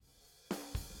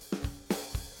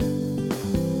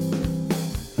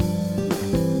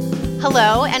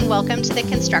Hello and welcome to the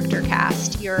Constructor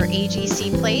Cast, your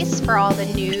AGC place for all the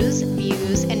news,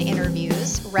 views, and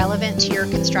interviews relevant to your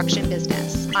construction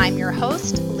business. I'm your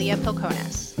host, Leah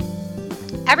Poconis.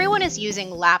 Everyone is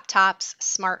using laptops,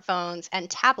 smartphones, and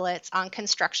tablets on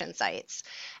construction sites,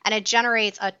 and it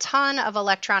generates a ton of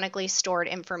electronically stored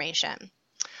information.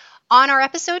 On our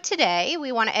episode today,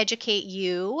 we want to educate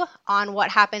you on what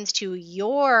happens to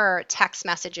your text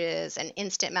messages and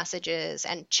instant messages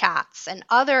and chats and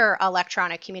other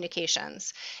electronic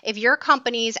communications if your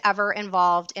company's ever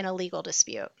involved in a legal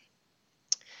dispute.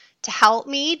 To help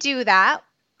me do that,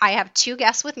 I have two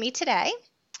guests with me today.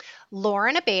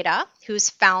 Lauren Abeyta, who's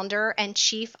founder and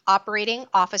chief operating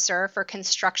officer for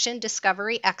Construction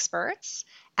Discovery Experts,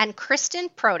 and Kristen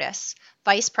Protis,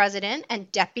 vice president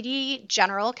and deputy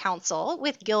general counsel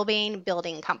with Gilbane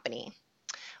Building Company.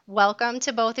 Welcome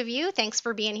to both of you. Thanks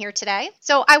for being here today.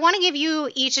 So I want to give you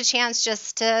each a chance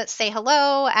just to say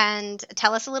hello and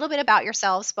tell us a little bit about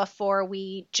yourselves before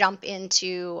we jump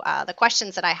into the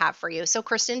questions that I have for you. So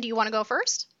Kristen, do you want to go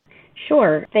first?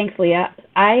 Sure. Thanks, Leah.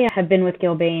 I have been with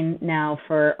Gilbane now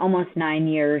for almost 9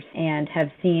 years and have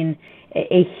seen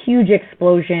a huge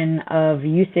explosion of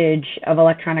usage of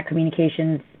electronic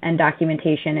communications and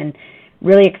documentation, and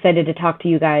really excited to talk to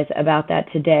you guys about that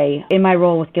today. In my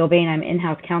role with Gilbane, I'm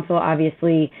in-house counsel,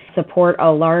 obviously support a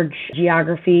large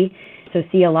geography, so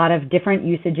see a lot of different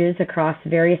usages across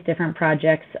various different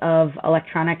projects of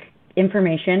electronic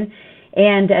information.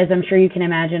 And as I'm sure you can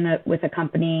imagine, with a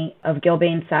company of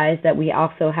Gilbane's size, that we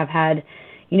also have had,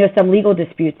 some legal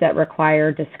disputes that require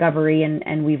discovery,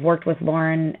 and we've worked with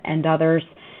Lauren and others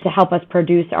to help us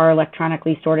produce our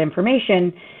electronically stored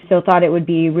information. So thought it would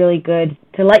be really good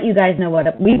to let you guys know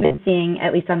what we've been seeing,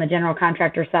 at least on the general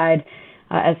contractor side,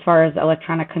 as far as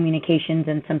electronic communications,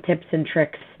 and some tips and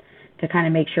tricks to kind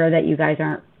of make sure that you guys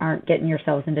aren't getting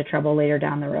yourselves into trouble later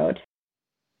down the road.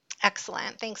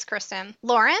 Excellent. Thanks, Kristen.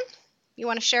 Lauren, you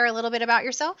want to share a little bit about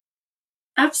yourself?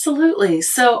 Absolutely.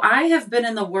 So I have been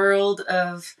in the world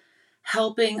of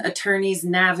helping attorneys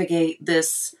navigate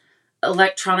this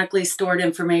electronically stored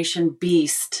information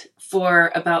beast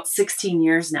for about 16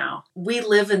 years now. We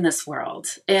live in this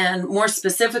world, and more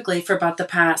specifically for about the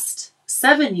past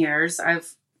 7 years,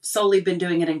 I've solely been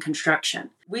doing it in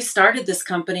construction. We started this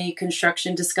company,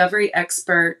 Construction Discovery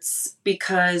Experts,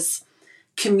 because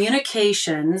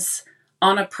communications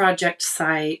on a project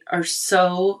site are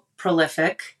so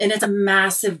prolific, and it's a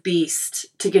massive beast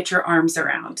to get your arms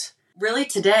around. Really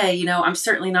today, I'm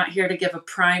certainly not here to give a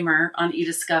primer on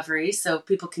e-discovery, so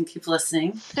people can keep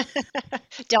listening.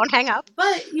 Don't hang up.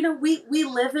 But, we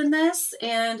live in this,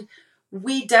 and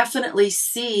we definitely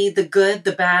see the good,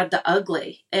 the bad, the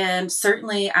ugly. And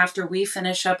certainly after we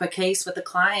finish up a case with a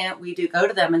client, we do go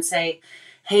to them and say,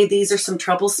 hey, these are some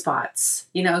trouble spots.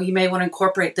 You may want to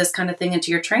incorporate this kind of thing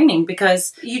into your training,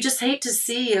 because you just hate to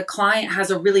see a client has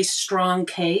a really strong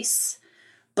case,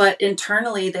 but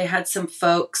internally they had some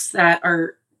folks that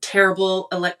are terrible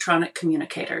electronic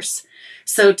communicators.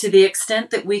 So to the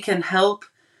extent that we can help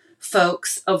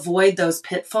folks avoid those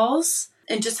pitfalls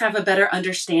and just have a better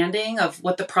understanding of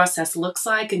what the process looks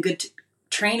like and good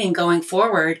training going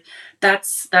forward,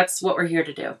 that's what we're here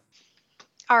to do.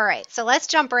 All right, so let's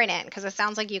jump right in, because it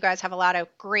sounds like you guys have a lot of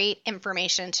great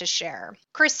information to share.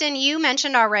 Kristen, you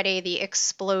mentioned already the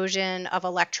explosion of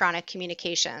electronic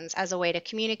communications as a way to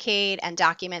communicate and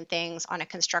document things on a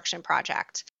construction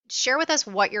project. Share with us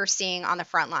what you're seeing on the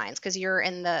front lines, because you're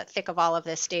in the thick of all of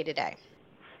this day to day.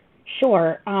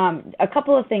 Sure. A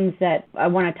couple of things that I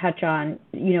want to touch on.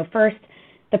 First,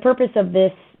 the purpose of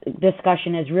this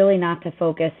discussion is really not to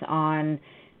focus on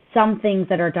some things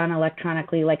that are done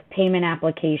electronically, like payment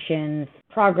applications,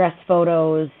 progress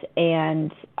photos,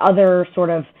 and other sort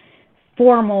of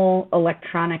formal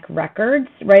electronic records,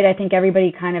 right? I think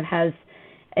everybody kind of has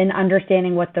an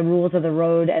understanding what the rules of the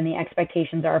road and the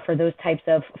expectations are for those types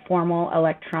of formal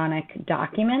electronic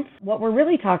documents. What we're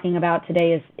really talking about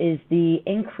today is the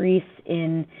increase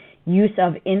in use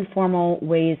of informal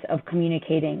ways of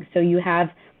communicating. So you have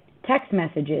text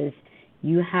messages,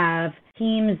 you have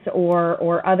Teams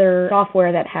or other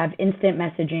software that have instant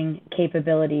messaging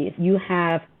capabilities. You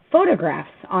have photographs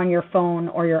on your phone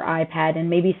or your iPad, and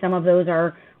maybe some of those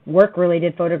are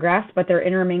work-related photographs, but they're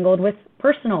intermingled with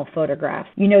personal photographs.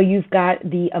 You've got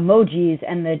the emojis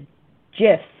and the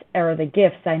GIFs, or the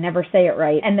GIFs, I never say it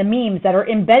right, and the memes that are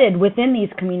embedded within these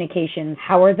communications.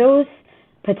 How are those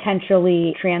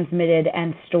potentially transmitted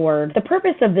and stored? The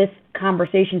purpose of this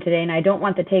conversation today, and I don't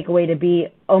want the takeaway to be,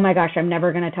 oh my gosh, I'm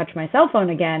never going to touch my cell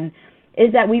phone again,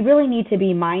 is that we really need to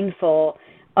be mindful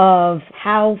of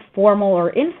how formal or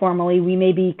informally we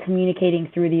may be communicating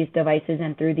through these devices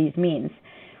and through these means.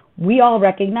 we all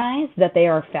recognize that they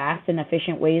are fast and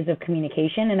efficient ways of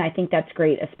communication, and I think that's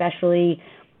great, especially,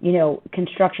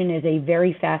 construction is a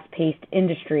very fast-paced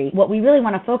industry. What we really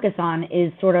want to focus on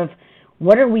is sort of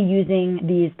what are we using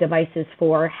these devices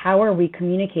for? How are we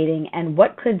communicating? And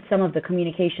what could some of the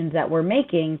communications that we're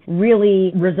making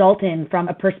really result in from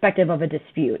a perspective of a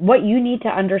dispute? What you need to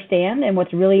understand, and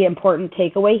what's really important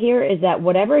takeaway here, is that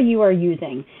whatever you are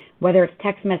using, whether it's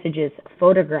text messages,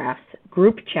 photographs,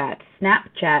 group chats,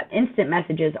 Snapchat, instant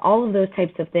messages, all of those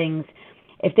types of things,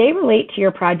 if they relate to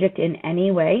your project in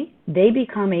any way, they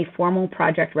become a formal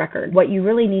project record. What you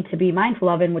really need to be mindful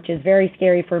of, and which is very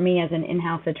scary for me as an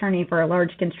in-house attorney for a large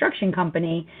construction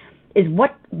company, is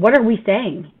what are we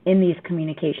saying in these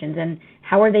communications and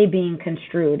how are they being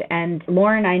construed? And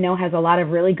Lauren, I know, has a lot of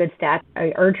really good stats.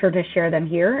 I urge her to share them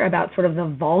here about sort of the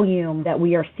volume that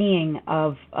we are seeing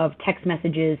of text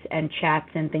messages and chats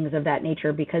and things of that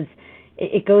nature, because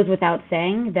it goes without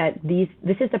saying that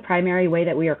this is the primary way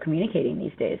that we are communicating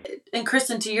these days. And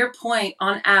Kristen, to your point,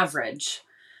 on average,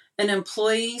 an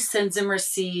employee sends and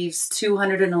receives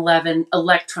 211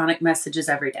 electronic messages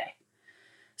every day.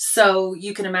 So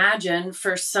you can imagine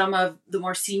for some of the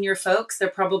more senior folks, they're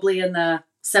probably in the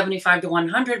 75 to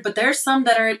 100, but there's some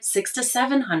that are at 600 to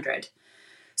 700.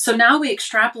 So now we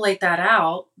extrapolate that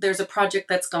out. There's a project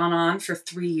that's gone on for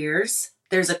 3 years.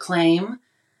 There's a claim.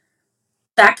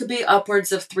 That could be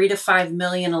upwards of 3 to 5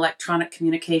 million electronic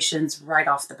communications right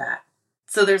off the bat.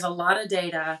 So there's a lot of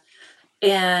data,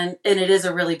 and it is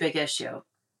a really big issue.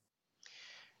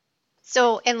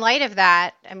 So in light of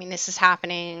that, I mean, this is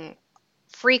happening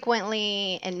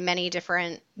frequently in many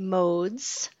different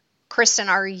modes. Kristen,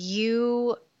 are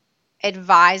you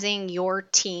advising your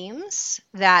teams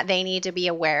that they need to be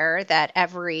aware that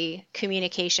every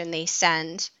communication they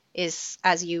send is,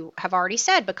 as you have already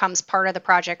said, becomes part of the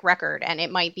project record, and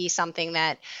it might be something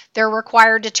that they're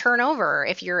required to turn over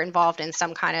if you're involved in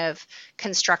some kind of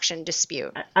construction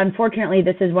dispute? Unfortunately,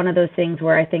 this is one of those things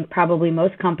where I think probably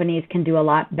most companies can do a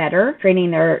lot better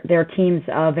training their teams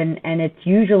of, and it's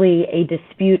usually a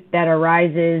dispute that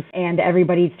arises and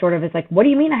everybody sort of is like, what do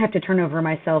you mean I have to turn over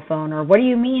my cell phone? Or what do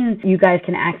you mean you guys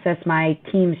can access my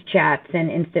Teams chats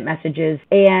and instant messages?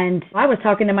 And I was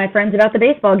talking to my friends about the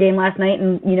baseball game last night,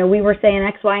 and we were saying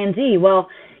X, Y, and Z. Well,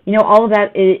 all of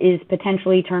that is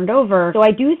potentially turned over. So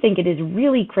I do think it is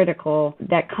really critical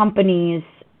that companies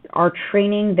are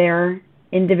training their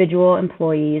individual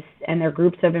employees and their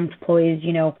groups of employees,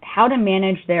 how to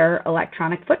manage their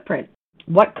electronic footprint,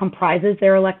 what comprises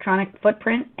their electronic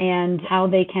footprint, and how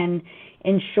they can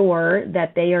ensure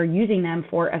that they are using them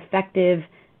for effective,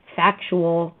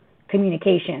 factual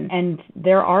communication. And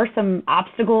there are some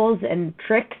obstacles and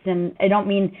tricks, and I don't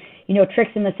mean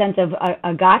tricks in the sense of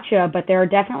a gotcha, but there are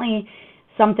definitely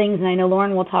some things, and I know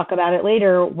Lauren will talk about it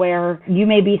later, where you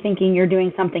may be thinking you're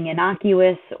doing something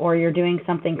innocuous or you're doing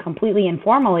something completely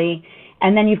informally,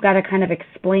 and then you've got to kind of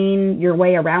explain your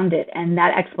way around it, and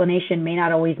that explanation may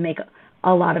not always make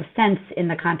a lot of sense in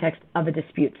the context of a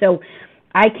dispute. So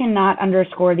I cannot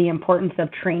underscore the importance of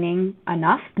training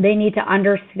enough. They need to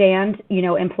understand,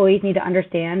 employees need to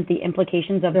understand the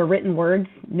implications of their written words,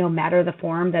 no matter the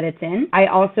form that it's in. I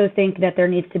also think that there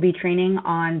needs to be training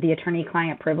on the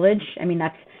attorney-client privilege. I mean,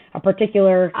 that's a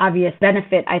particular obvious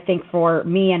benefit, I think, for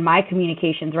me and my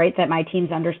communications, right? That my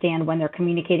teams understand when they're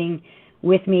communicating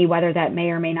with me, whether that may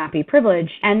or may not be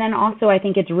privileged. And then also, I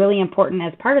think it's really important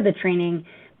as part of the training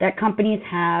that companies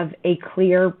have a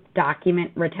clear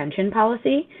document retention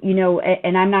policy,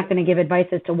 and I'm not going to give advice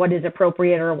as to what is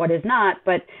appropriate or what is not,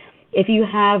 but if you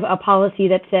have a policy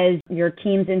that says your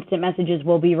team's instant messages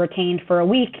will be retained for a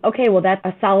week, okay, well, that's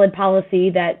a solid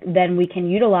policy that then we can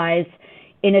utilize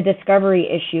in a discovery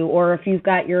issue. Or if you've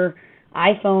got your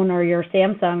iPhone or your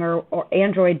Samsung or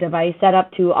Android device set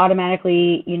up to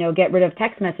automatically, get rid of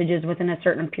text messages within a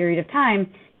certain period of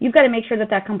time, you've got to make sure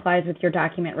that complies with your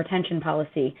document retention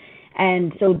policy.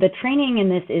 And so the training in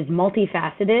this is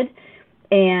multifaceted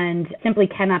and simply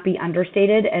cannot be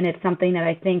understated. And it's something that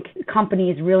I think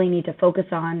companies really need to focus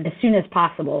on as soon as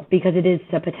possible, because it is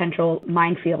a potential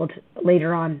minefield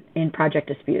later on in project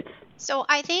disputes. So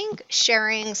I think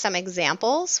sharing some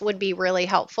examples would be really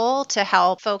helpful to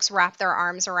help folks wrap their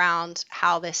arms around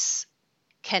how this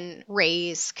can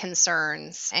raise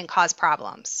concerns and cause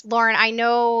problems. Lauren, I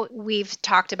know we've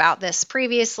talked about this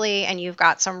previously, and you've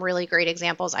got some really great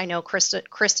examples. I know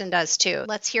Kristen does too.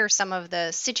 Let's hear some of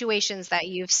the situations that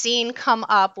you've seen come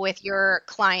up with your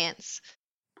clients.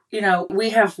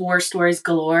 We have war stories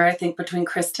galore, I think, between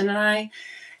Kristen and I.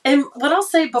 And what I'll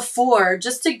say before,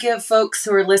 just to give folks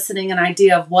who are listening an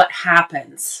idea of what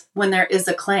happens when there is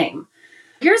a claim.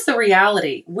 Here's the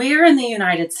reality. We're in the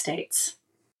United States.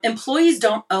 Employees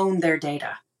don't own their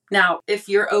data. Now, if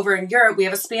you're over in Europe, we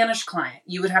have a Spanish client.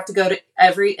 You would have to go to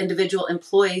every individual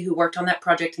employee who worked on that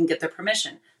project and get their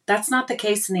permission. That's not the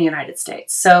case in the United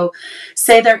States. So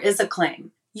say there is a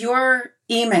claim. Your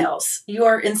emails,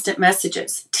 your instant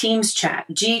messages, Teams chat,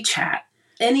 GChat,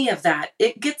 any of that,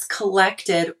 it gets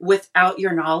collected without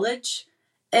your knowledge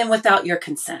and without your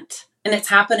consent. And it's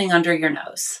happening under your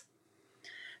nose.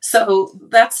 So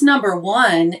that's number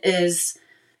one, is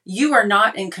you are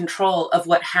not in control of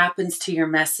what happens to your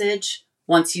message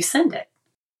once you send it.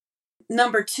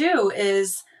 Number two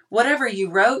is whatever you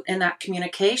wrote in that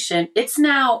communication, it's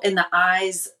now in the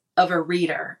eyes of a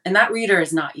reader, and that reader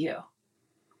is not you.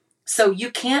 So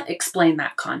you can't explain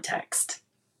that context.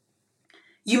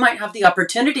 You might have the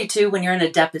opportunity to when you're in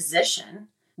a deposition,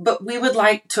 but we would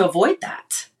like to avoid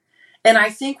that. And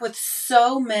I think with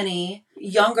so many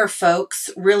younger folks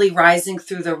really rising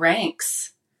through the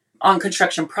ranks on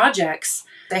construction projects,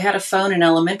 they had a phone in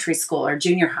elementary school or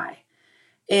junior high.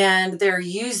 And they're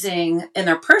using in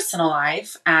their personal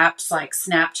life apps like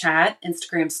Snapchat,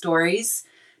 Instagram stories.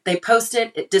 They post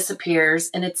it, it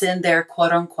disappears, and it's in their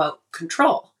quote unquote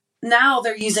control. Now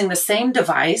they're using the same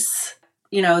device,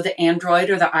 the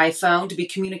Android or the iPhone, to be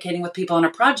communicating with people on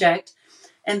a project.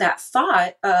 And that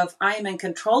thought of I am in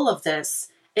control of this,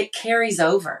 it carries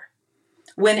over.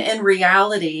 When in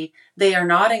reality, they are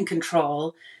not in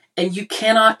control, and you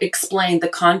cannot explain the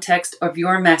context of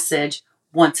your message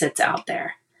once it's out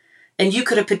there. And you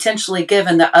could have potentially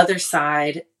given the other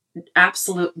side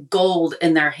absolute gold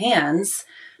in their hands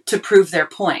to prove their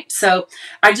point. So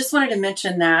I just wanted to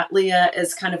mention that, Leah,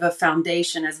 as kind of a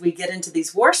foundation as we get into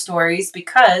these war stories,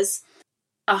 because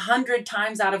 100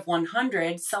 times out of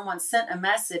 100, someone sent a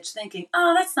message thinking,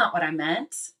 oh, that's not what I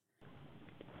meant.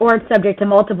 Or it's subject to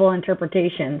multiple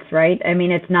interpretations, right? I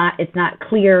mean, it's not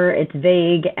clear, it's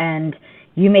vague, and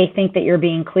you may think that you're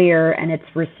being clear, and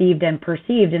it's received and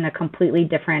perceived in a completely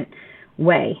different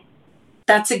way.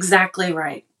 That's exactly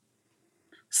right.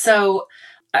 So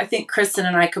I think Kristen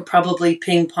and I could probably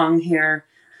ping pong here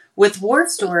with war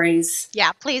stories.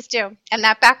 Yeah, please do. And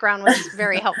that background was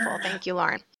very helpful. Thank you,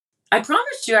 Lauren. I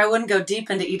promised you I wouldn't go deep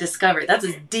into eDiscovery. That's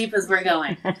as deep as we're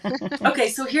going. Okay,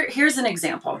 so here's an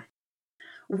example.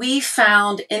 We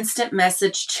found instant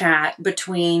message chat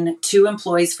between two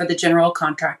employees for the general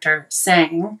contractor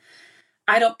saying,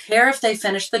 I don't care if they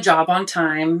finish the job on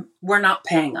time, we're not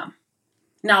paying them.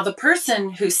 Now, the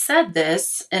person who said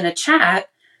this in a chat,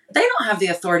 they don't have the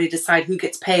authority to decide who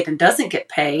gets paid and doesn't get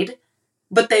paid,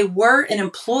 but they were an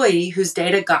employee whose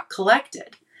data got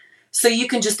collected. So you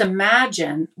can just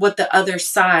imagine what the other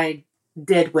side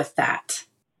did with that.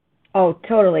 Oh,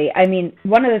 totally. I mean,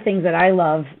 one of the things that I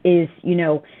love is,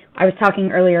 I was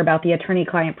talking earlier about the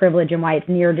attorney-client privilege and why it's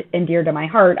near and dear to my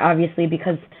heart, obviously,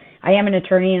 because I am an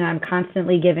attorney and I'm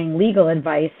constantly giving legal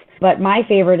advice. But my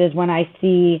favorite is when I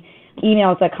see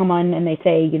emails that come on and they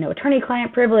say,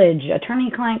 attorney-client privilege,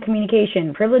 attorney-client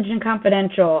communication, privileged and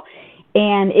confidential.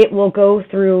 And it will go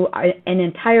through an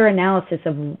entire analysis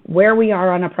of where we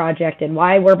are on a project and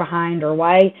why we're behind or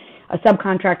why a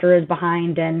subcontractor is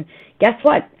behind. And guess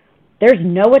what? There's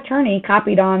no attorney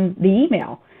copied on the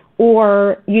email.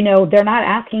 Or, they're not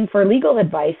asking for legal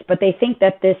advice, but they think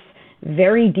that this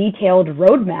very detailed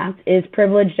roadmap is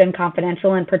privileged and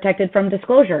confidential and protected from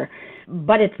disclosure.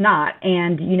 But it's not.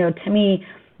 And, to me,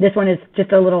 this one is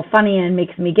just a little funny and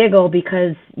makes me giggle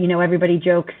because, everybody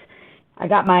jokes, I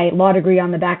got my law degree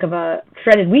on the back of a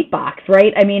shredded wheat box,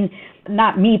 right? I mean,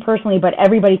 not me personally, but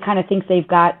everybody kind of thinks they've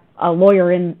got a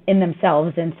lawyer in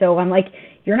themselves. And so I'm like,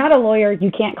 you're not a lawyer. You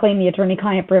can't claim the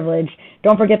attorney-client privilege.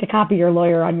 Don't forget to copy your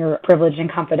lawyer on your privileged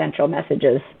and confidential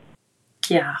messages.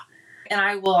 Yeah. And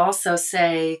I will also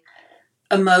say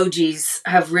emojis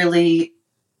have really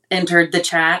entered the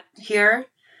chat here.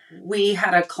 We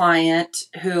had a client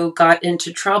who got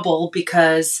into trouble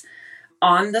because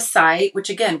on the site,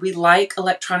 which again, we like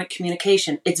electronic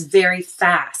communication, it's very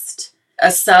fast.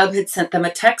 A sub had sent them a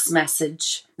text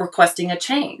message requesting a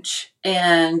change.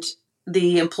 And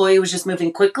the employee was just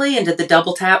moving quickly and did the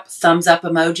double tap thumbs up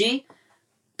emoji.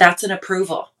 That's an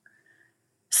approval.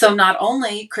 So not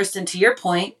only, Kristen, to your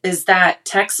point, is that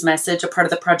text message a part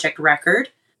of the project record,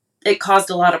 it caused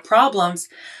a lot of problems,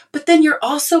 but then you're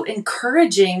also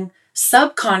encouraging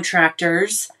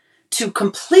subcontractors to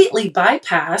completely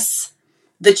bypass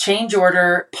the change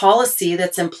order policy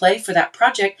that's in play for that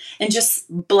project and just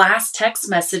blast text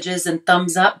messages and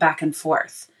thumbs up back and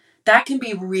forth. That can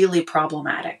be really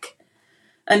problematic.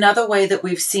 Another way that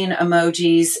we've seen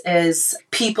emojis is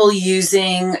people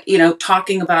using,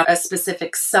 talking about a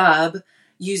specific sub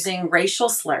using racial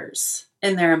slurs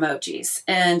in their emojis.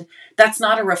 And that's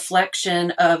not a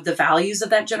reflection of the values of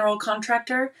that general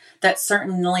contractor. That's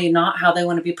certainly not how they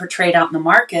want to be portrayed out in the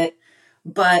market.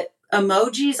 But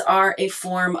emojis are a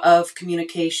form of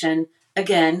communication,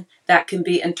 again, that can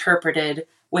be interpreted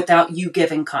without you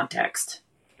giving context.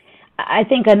 I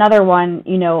think another one,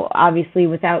 obviously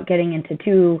without getting into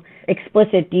too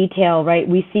explicit detail, right?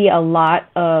 We see a lot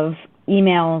of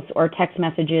emails or text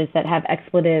messages that have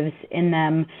expletives in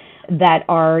them that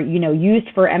are, used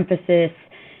for emphasis.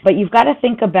 But you've got to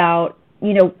think about,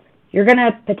 you're going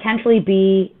to potentially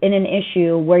be in an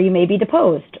issue where you may be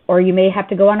deposed or you may have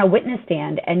to go on a witness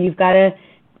stand, and you've got to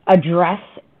address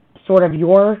sort of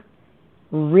your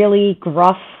really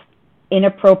gruff,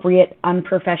 inappropriate,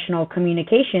 unprofessional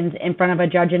communications in front of a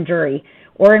judge and jury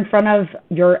or in front of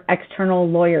your external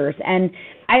lawyers. And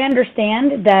I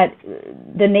understand that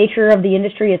the nature of the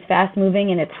industry is fast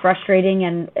moving and it's frustrating,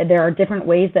 and there are different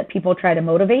ways that people try to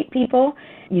motivate people.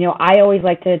 I always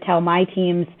like to tell my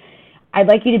teams, I'd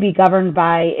like you to be governed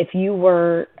by, if you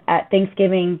were at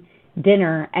Thanksgiving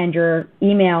dinner and your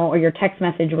email or your text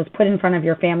message was put in front of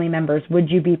your family members, would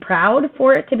you be proud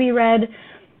for it to be read?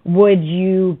 Would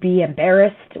you be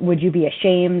embarrassed? Would you be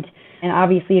ashamed? And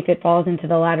obviously, if it falls into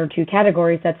the latter two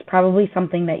categories, that's probably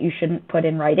something that you shouldn't put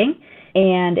in writing.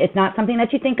 And it's not something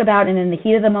that you think about, and in the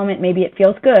heat of the moment, maybe it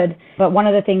feels good. But one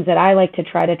of the things that I like to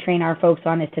try to train our folks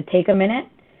on is to take a minute,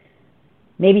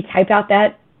 maybe type out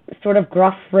that sort of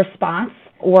gruff response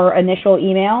or initial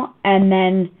email, and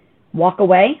then walk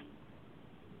away,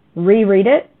 reread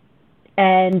it.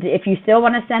 And if you still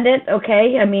want to send it,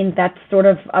 okay, that's sort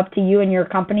of up to you and your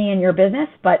company and your business.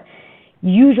 But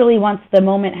usually once the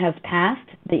moment has passed,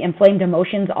 the inflamed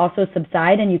emotions also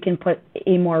subside, and you can put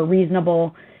a more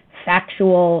reasonable,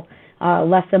 factual,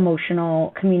 less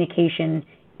emotional communication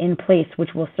in place,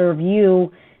 which will serve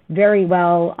you very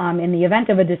well in the event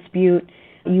of a dispute.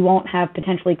 You won't have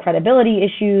potentially credibility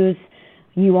issues,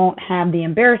 you won't have the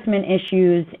embarrassment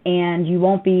issues, and you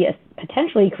won't be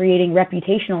potentially creating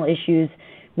reputational issues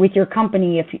with your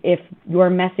company if your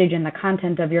message and the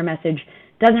content of your message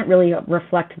doesn't really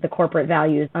reflect the corporate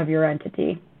values of your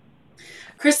entity.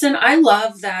 Kristen, I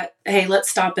love that, hey, let's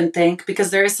stop and think, because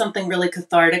there is something really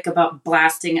cathartic about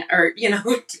blasting or,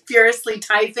 furiously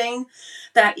typing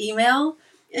that email.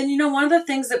 And, one of the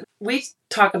things that we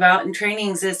talk about in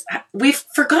trainings is we've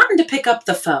forgotten to pick up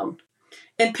the phone.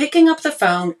 And picking up the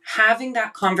phone, having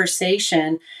that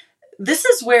conversation, this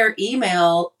is where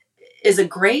email is a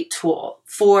great tool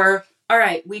for, all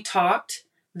right, we talked.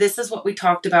 This is what we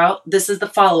talked about. This is the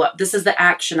follow-up. This is the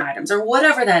action items, or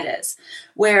whatever that is,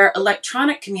 where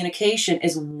electronic communication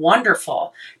is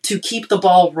wonderful to keep the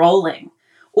ball rolling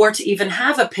or to even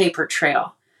have a paper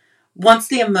trail once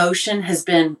the emotion has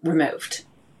been removed.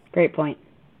 Great point.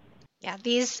 Yeah,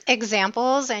 these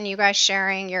examples and you guys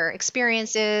sharing your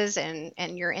experiences and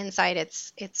your insight,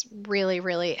 it's really,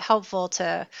 really helpful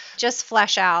to just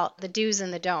flesh out the do's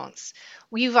and the don'ts.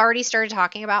 We've already started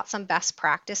talking about some best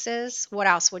practices. What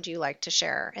else would you like to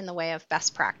share in the way of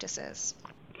best practices?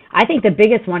 I think the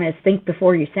biggest one is think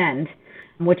before you send,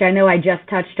 which I know I just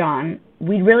touched on.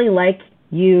 We'd really like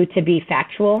you to be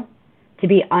factual, to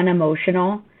be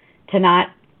unemotional, to not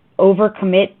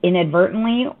overcommit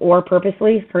inadvertently or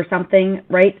purposely for something,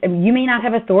 right? You may not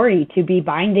have authority to be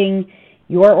binding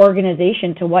your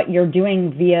organization to what you're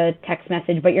doing via text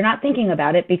message, but you're not thinking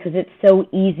about it because it's so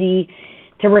easy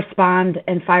to respond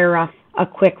and fire off a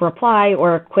quick reply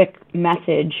or a quick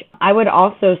message. I would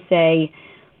also say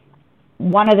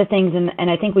one of the things, and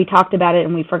I think we talked about it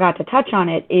and we forgot to touch on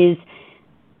it, is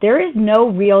there is no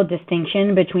real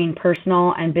distinction between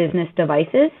personal and business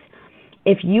devices.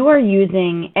 If you are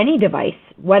using any device,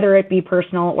 whether it be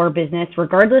personal or business,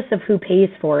 regardless of who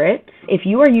pays for it, if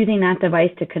you are using that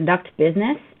device to conduct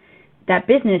business, that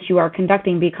business you are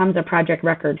conducting becomes a project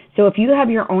record. So if you have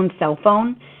your own cell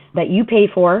phone that you pay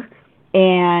for,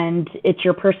 and it's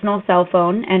your personal cell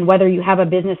phone, and whether you have a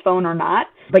business phone or not,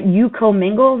 but you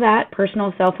commingle that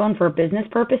personal cell phone for business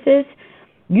purposes,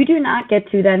 you do not get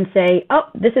to then say, oh,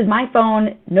 this is my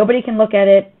phone, nobody can look at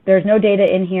it, there's no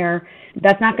data in here.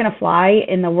 That's not going to fly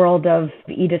in the world of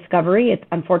e-discovery.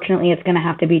 Unfortunately, it's going to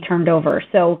have to be turned over.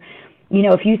 So,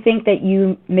 if you think that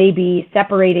you may be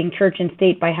separating church and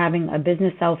state by having a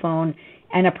business cell phone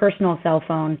and a personal cell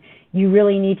phone, you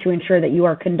really need to ensure that you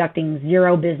are conducting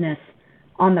zero business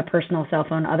on the personal cell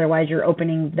phone. Otherwise, you're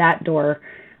opening that door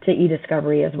to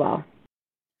e-discovery as well.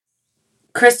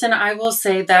 Kristen, I will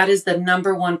say that is the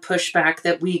number one pushback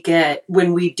that we get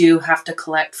when we do have to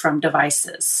collect from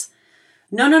devices.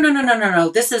 No.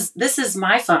 This is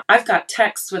my phone. I've got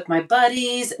texts with my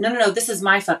buddies. No. This is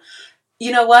my phone.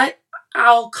 You know what?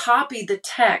 I'll copy the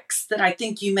text that I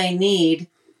think you may need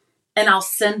and I'll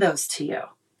send those to you.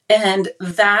 And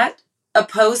that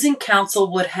opposing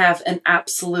counsel would have an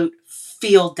absolute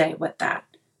field day with that.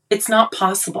 It's not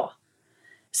possible.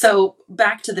 So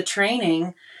back to the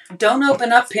training, don't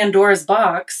open up Pandora's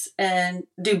box and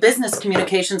do business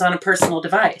communications on a personal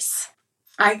device.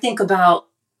 I think about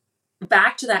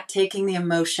back to that, taking the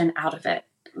emotion out of it.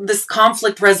 This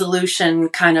conflict resolution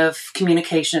kind of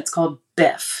communication, it's called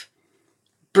BIF.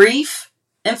 Brief,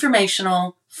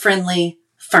 informational, friendly,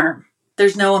 firm.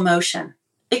 There's no emotion.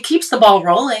 It keeps the ball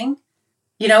rolling.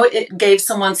 It gave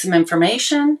someone some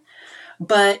information,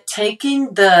 but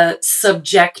taking the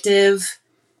subjective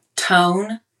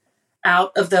tone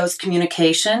out of those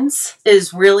communications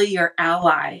is really your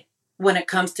ally when it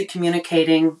comes to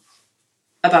communicating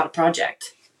about a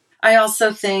project. I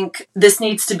also think this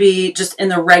needs to be just in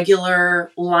the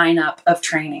regular lineup of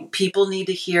training. People need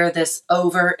to hear this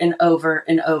over and over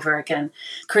and over again.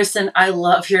 Kristen, I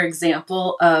love your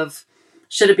example of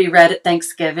should it be read at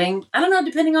Thanksgiving? I don't know,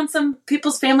 depending on some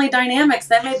people's family dynamics,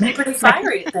 that may be pretty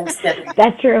fiery at Thanksgiving.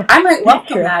 That's true. I might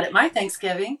welcome that at my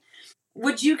Thanksgiving.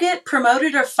 Would you get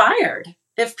promoted or fired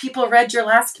if people read your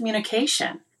last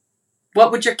communication?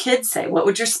 What would your kids say? What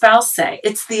would your spouse say?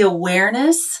 It's the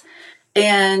awareness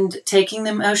and taking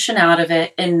the emotion out of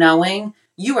it and knowing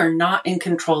you are not in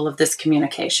control of this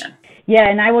communication. Yeah,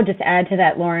 and I will just add to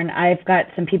that, Lauren. I've got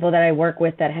some people that I work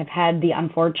with that have had the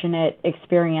unfortunate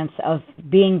experience of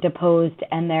being deposed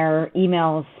and their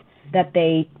emails that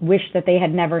they wish that they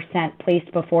had never sent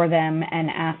placed before them and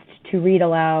asked to read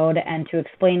aloud and to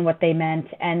explain what they meant.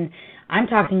 And I'm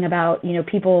talking about,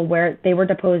 people where they were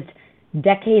deposed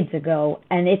decades ago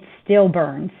and it still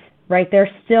burns, right? They're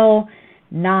still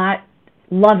not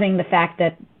loving the fact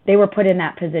that they were put in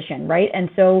that position, right? And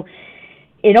so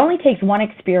it only takes one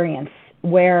experience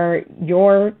where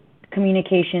your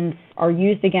communications are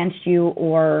used against you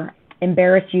or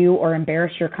embarrass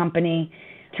your company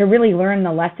to really learn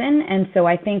the lesson. And so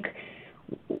I think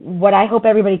what I hope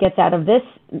everybody gets out of this,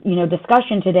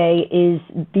 discussion today is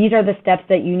these are the steps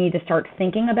that you need to start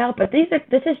thinking about. But this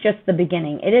is just the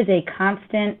beginning. It is a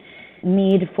constant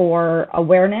need for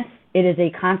awareness. It is a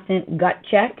constant gut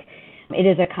check. It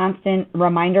is a constant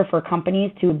reminder for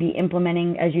companies to be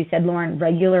implementing, as you said, Lauren,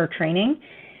 regular training.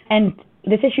 And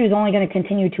this issue is only going to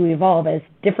continue to evolve as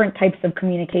different types of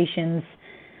communications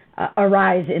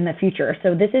arise in the future.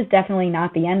 So this is definitely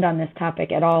not the end on this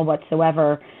topic at all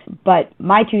whatsoever. But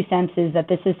my 2 cents is that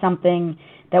this is something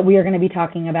that we are going to be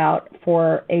talking about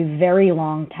for a very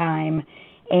long time.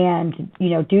 And,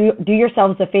 do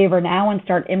yourselves a favor now and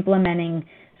start implementing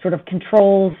sort of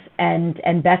controls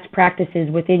and best practices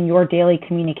within your daily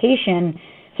communication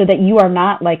so that you are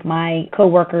not like my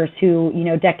coworkers who,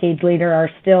 decades later are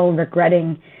still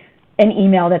regretting an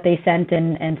email that they sent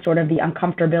and sort of the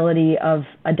uncomfortability of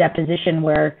a deposition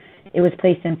where it was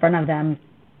placed in front of them.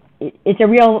 It's a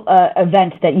real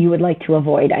event that you would like to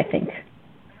avoid, I think.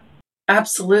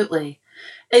 Absolutely.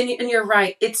 And you're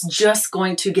right. It's just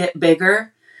going to get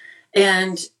bigger.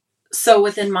 And so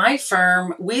within my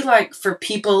firm, we like for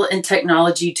people and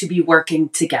technology to be working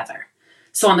together.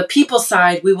 So on the people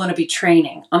side, we want to be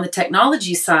training. On the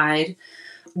technology side,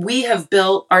 we have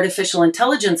built artificial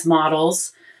intelligence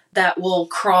models that will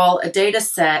crawl a data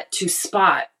set to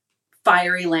spot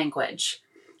fiery language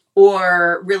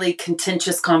or really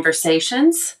contentious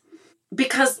conversations.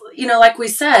 Because, like we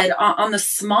said, on the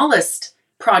smallest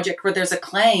project where there's a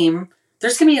claim,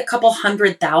 there's going to be a couple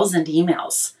 100,000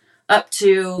 emails, up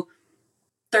to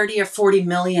 30 or 40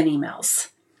 million emails.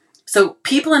 So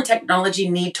people and technology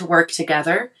need to work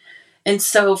together. And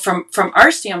so from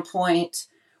our standpoint,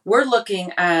 we're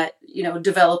looking at,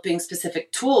 developing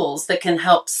specific tools that can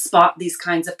help spot these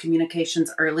kinds of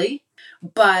communications early.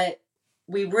 But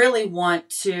we really want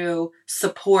to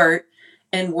support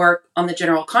and work on the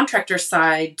general contractor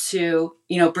side to,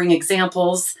 bring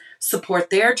examples, support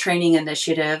their training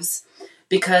initiatives.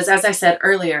 Because as I said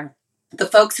earlier, the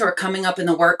folks who are coming up in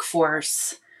the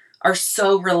workforce are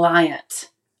so reliant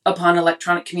upon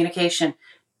electronic communication.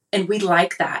 And we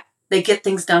like that. They get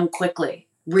things done quickly,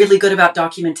 really good about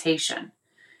documentation.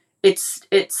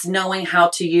 It's knowing how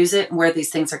to use it and where these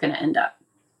things are going to end up.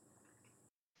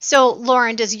 So,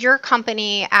 Lauren, does your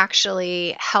company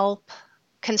actually help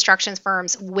construction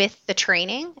firms with the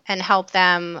training and help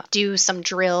them do some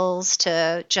drills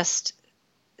to just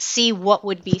see what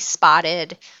would be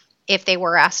spotted if they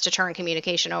were asked to turn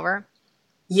communication over?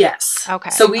 Yes. Okay.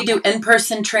 So we do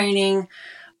in-person training.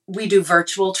 We do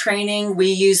virtual training. We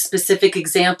use specific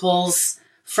examples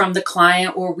from the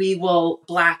client, or we will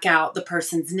black out the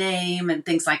person's name and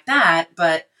things like that.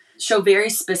 But show very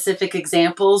specific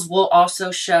examples. We'll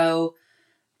also show,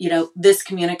 this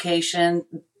communication,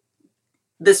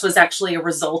 this was actually a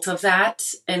result of that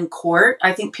in court.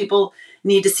 I think people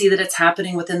need to see that it's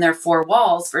happening within their four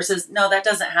walls versus, no, that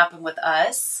doesn't happen with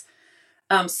us.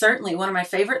 Certainly, one of my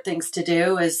favorite things to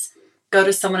do is go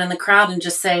to someone in the crowd and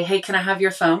just say, hey, can I have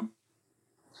your phone?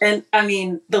 And I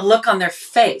mean, the look on their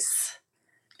face,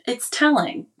 it's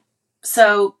telling.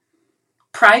 So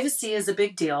privacy is a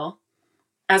big deal.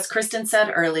 As Kristen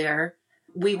said earlier,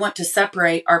 we want to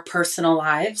separate our personal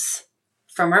lives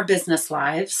from our business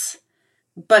lives.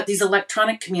 But these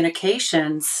electronic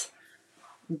communications,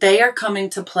 they are coming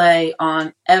to play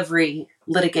on every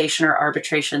litigation or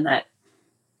arbitration that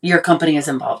your company is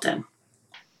involved in.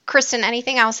 Kristen,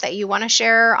 anything else that you want to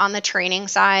share on the training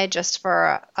side, just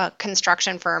for a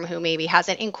construction firm who maybe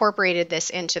hasn't incorporated this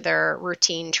into their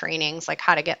routine trainings, like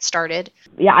how to get started?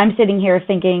 Yeah, I'm sitting here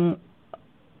thinking,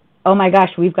 oh my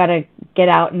gosh, we've got to get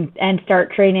out and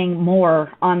start training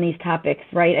more on these topics,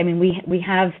 right? I mean, we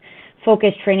have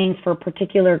focused trainings for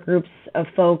particular groups of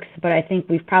folks, but I think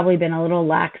we've probably been a little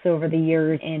lax over the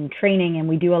years in training, and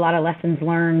we do a lot of lessons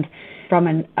learned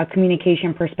from a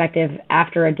communication perspective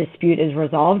after a dispute is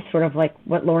resolved, sort of like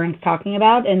what Lauren's talking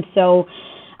about. And so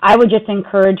I would just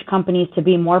encourage companies to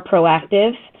be more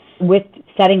proactive with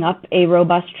setting up a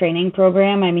robust training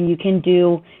program. I mean, you can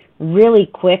do really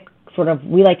quick, sort of,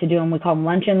 we like to do them, we call them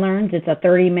lunch and learns. It's a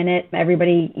 30-minute,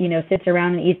 everybody, sits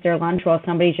around and eats their lunch while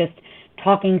somebody's just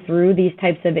talking through these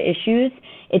types of issues.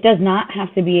 It does not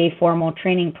have to be a formal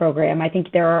training program. I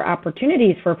think there are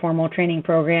opportunities for a formal training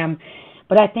program,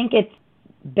 but I think it's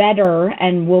better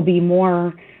and will be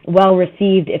more well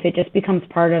received if it just becomes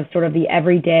part of sort of the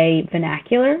everyday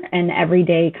vernacular and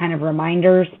everyday kind of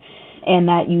reminders, and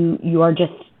that you are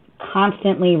just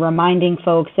constantly reminding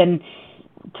folks. And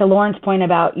to Lauren's point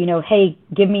about, hey,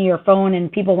 give me your phone,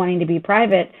 and people wanting to be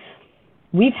private,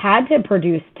 we've had to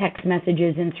produce text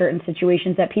messages in certain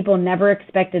situations that people never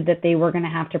expected that they were going to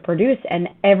have to produce. And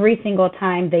every single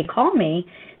time they call me,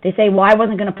 they say, well, I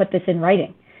wasn't going to put this in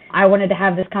writing. I wanted to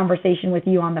have this conversation with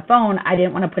you on the phone. I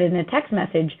didn't want to put it in a text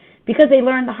message, because they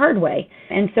learned the hard way.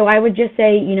 And so I would just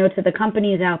say, to the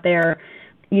companies out there,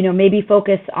 maybe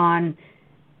focus on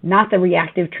not the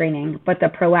reactive training, but the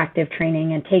proactive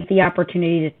training, and take the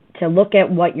opportunity to look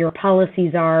at what your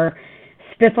policies are,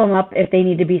 spiff them up if they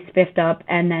need to be spiffed up,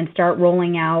 and then start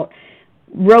rolling out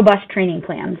robust training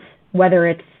plans, whether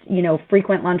it's,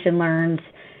 frequent lunch and learns,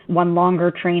 one longer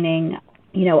training.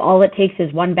 All it takes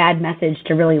is one bad message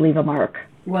to really leave a mark.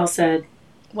 Well said.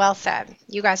 Well said.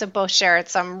 You guys have both shared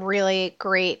some really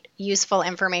great, useful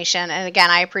information. And again,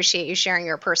 I appreciate you sharing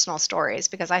your personal stories,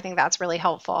 because I think that's really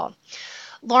helpful.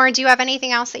 Lauren, do you have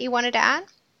anything else that you wanted to add?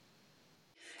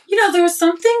 There was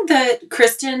something that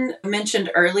Kristen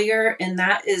mentioned earlier, and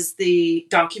that is the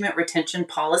document retention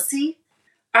policy.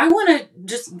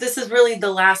 This is really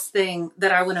the last thing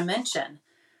that I want to mention.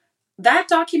 That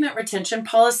document retention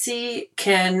policy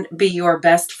can be your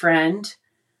best friend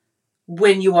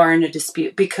when you are in a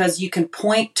dispute, because you can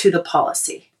point to the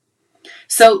policy.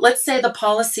 So let's say the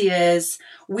policy is,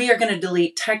 we are going to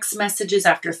delete text messages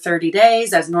after 30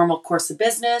 days as normal course of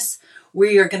business.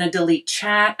 We are going to delete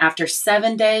chat after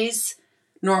 7 days,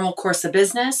 normal course of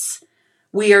business.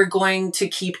 We are going to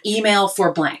keep email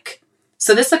for blank.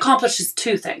 So this accomplishes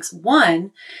two things.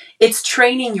 One, it's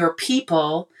training your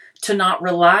people to not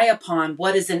rely upon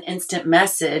what is an instant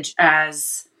message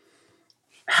as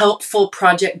helpful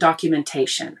project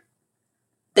documentation.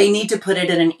 They need to put it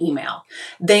in an email.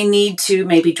 They need to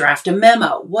maybe draft a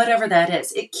memo, whatever that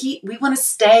is. We want to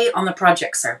stay on the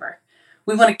project server.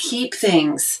 We want to keep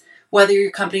things, whether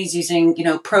your company's using,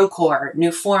 Procore,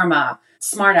 Newforma,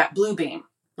 SmartApp, Bluebeam.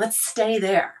 Let's stay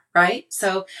there, right?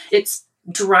 So it's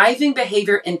driving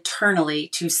behavior internally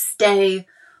to stay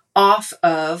off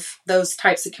of those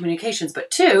types of communications.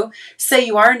 But two, say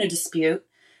you are in a dispute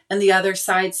and the other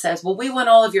side says, well, we want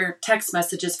all of your text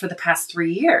messages for the past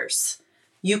 3 years.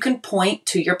 You can point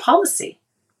to your policy.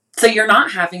 So you're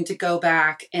not having to go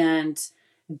back and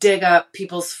dig up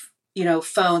people's,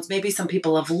 phones. Maybe some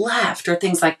people have left or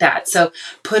things like that. So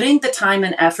putting the time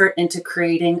and effort into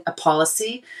creating a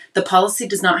policy, the policy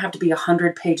does not have to be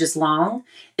 100 pages long.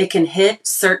 It can hit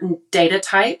certain data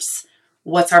types.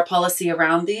 What's our policy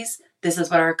around these? This is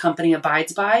what our company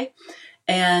abides by.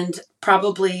 And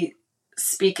probably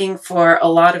speaking for a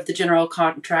lot of the general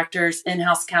contractors,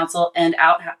 in-house counsel, and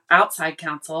outside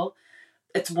counsel,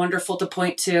 it's wonderful to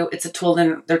point to. It's a tool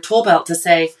in their tool belt to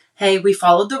say, hey, we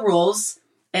followed the rules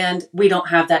and we don't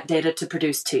have that data to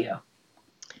produce to you.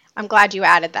 I'm glad you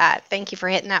added that. Thank you for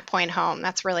hitting that point home.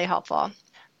 That's really helpful.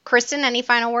 Kristen, any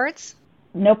final words?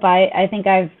 Nope. I think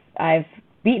I've I've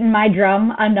beaten my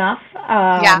drum enough.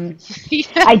 Yeah.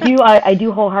 I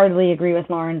do wholeheartedly agree with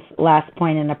Lauren's last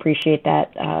point and appreciate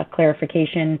that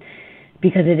clarification,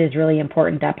 because it is really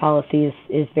important. That policy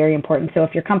is very important. So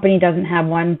if your company doesn't have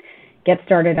one, get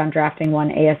started on drafting one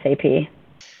ASAP.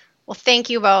 Well, thank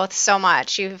you both so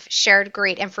much. You've shared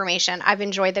great information. I've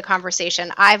enjoyed the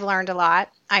conversation. I've learned a lot.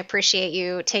 I appreciate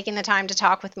you taking the time to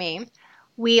talk with me.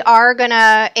 We are going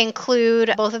to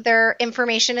include both of their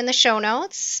information in the show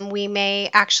notes. We may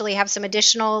actually have some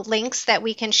additional links that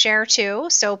we can share too,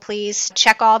 so please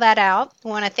check all that out.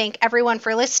 We want to thank everyone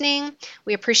for listening.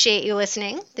 We appreciate you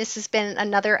listening. This has been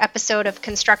another episode of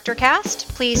ConstructorCast.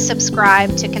 Please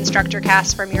subscribe to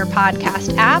ConstructorCast from your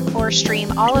podcast app or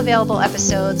stream all available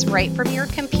episodes right from your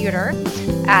computer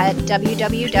at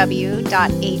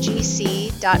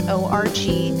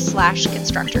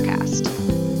www.agc.org/ConstructorCast.